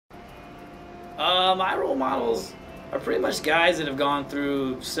My role models are pretty much guys that have gone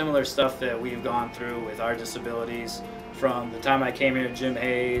through similar stuff that we've gone through with our disabilities. From the time I came here, Jim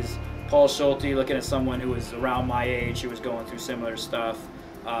Hayes, Paul Schulte, looking at someone who was around my age who was going through similar stuff.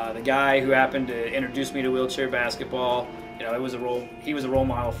 The guy who happened to introduce me to wheelchair basketball, you know, he was a role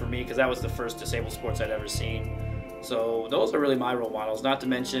model for me because that was the first disabled sports I'd ever seen. So those are really my role models, not to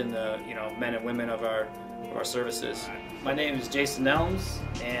mention the men and women of our services. My name is Jason Nelms,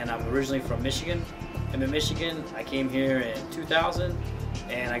 and I'm originally from Michigan. I'm in Michigan. I came here in 2000,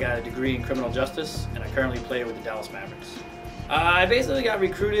 and I got a degree in criminal justice, and I currently play with the Dallas Mavericks. I basically got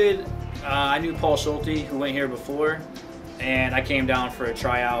recruited. I knew Paul Schulte, who went here before, and I came down for a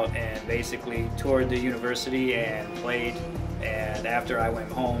tryout and basically toured the university and played. And after I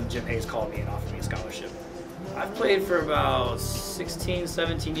went home, Jim Hayes called me and offered me a scholarship. I've played for about 16,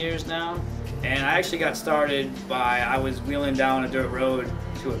 17 years now, and I actually got started by, I was wheeling down a dirt road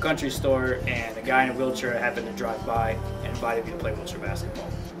to a country store, and a guy in a wheelchair happened to drive by and invited me to play wheelchair basketball.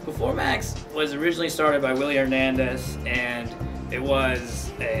 Perform Max was originally started by Willie Hernandez, and it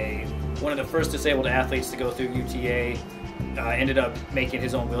was one of the first disabled athletes to go through UTA. Ended up making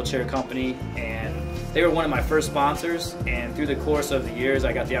his own wheelchair company, and they were one of my first sponsors, and through the course of the years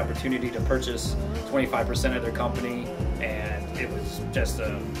I got the opportunity to purchase 25% of their company, and it was just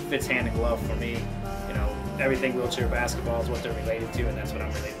fits hand in glove for me. You know, everything wheelchair basketball is what they're related to, and that's what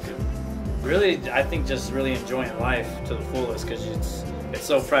I'm related to. Really, I think just really enjoying life to the fullest, because it's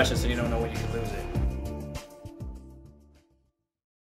so precious and you don't know when you can lose it.